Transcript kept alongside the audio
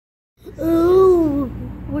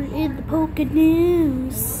the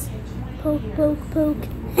Poconos. Poke, poke, poke.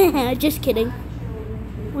 Just kidding.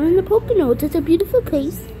 We're in the Poconos. It's a beautiful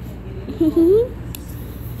place.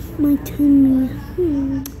 My tummy.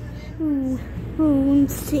 Oh, I'm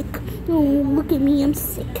sick. Oh, look at me. I'm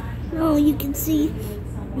sick. Oh, you can see.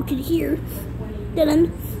 You can hear that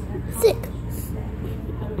I'm sick.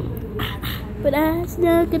 But that's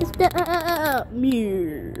not gonna stop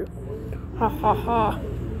me. Ha ha ha.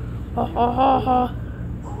 Ha ha ha ha.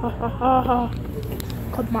 Ha ha ha ha.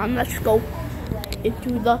 Come on, let's go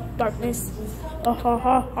into the darkness. Ha ha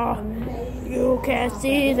ha ha. You can't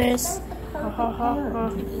see this. Ha ha ha ha.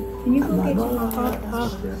 Can you go get your go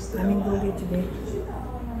get your bed.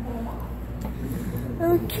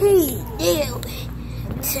 Okay, now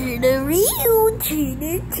turn around, turn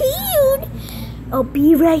around. I'll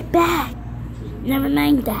be right back. Never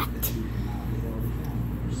mind that.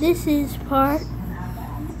 This is part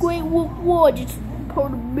Great Wolf Lodge. It's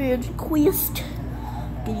part of Magic Quest.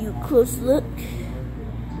 Give you a close look.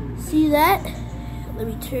 See that? Let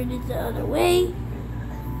me turn it the other way.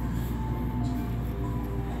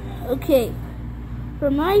 Okay.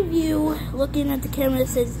 From my view, looking at the camera, it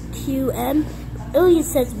says QM. It only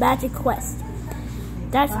says Magic Quest.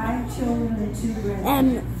 That's 5 children and 2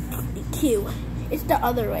 grandchildren. MQ. It's the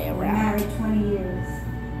other way around. Married 20 years.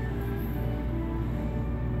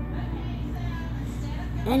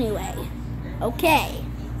 Anyway, okay.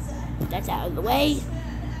 That's out of the way.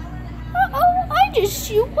 Uh-oh, I just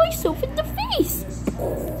shoot myself in the face.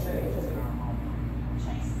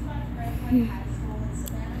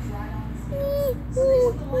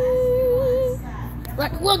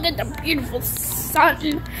 Let's look at the beautiful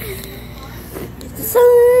sun. It's a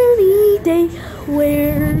sunny day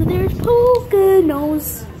where there's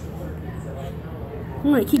Poconos.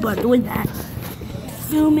 I'm gonna keep on doing that.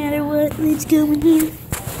 No matter what, let's go in here.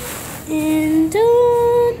 And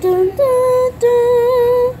dun, dun, dun,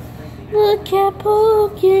 dun. Look at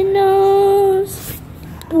Poconos.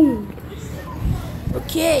 Boom.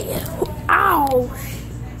 Okay. Ow.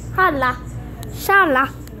 Hala. Shala.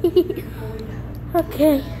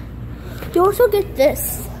 Okay. You also get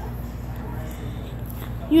this.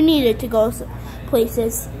 You need it to go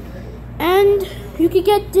places. And you can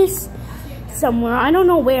get this somewhere. I don't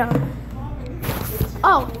know where.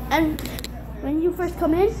 Oh, and when you first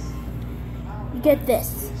come in, you get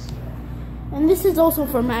this. And this is also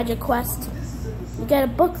for Magic Quest. You get a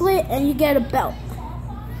booklet and you get a belt.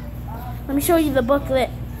 Let me show you the booklet.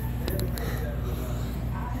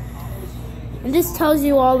 And this tells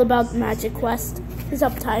you all about Magic Quest. It's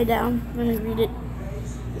upside down. Let me read it.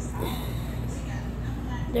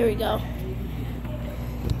 There we go.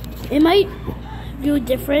 It might feel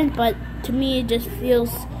different, but to me it just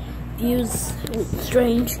feels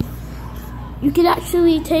strange. You can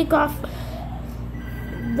actually take off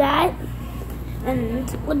that, and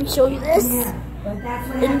let me show you this.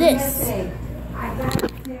 And this.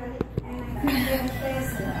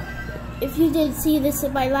 If you did see this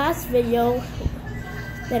in my last video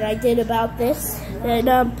that I did about this,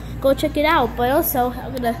 then go check it out. But also,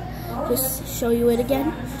 I'm gonna just show you it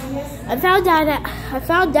again. I found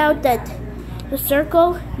out that the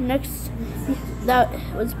circle next that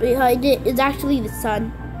was behind it is actually the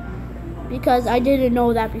sun, because I didn't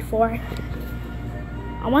know that before.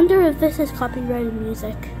 I wonder if this is copyrighted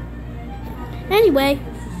music. Anyway,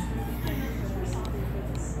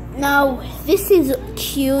 now this is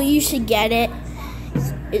cute. You should get it.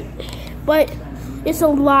 But it's a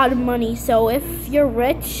lot of money. So if you're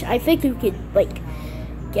rich, I think you could like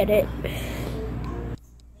get it.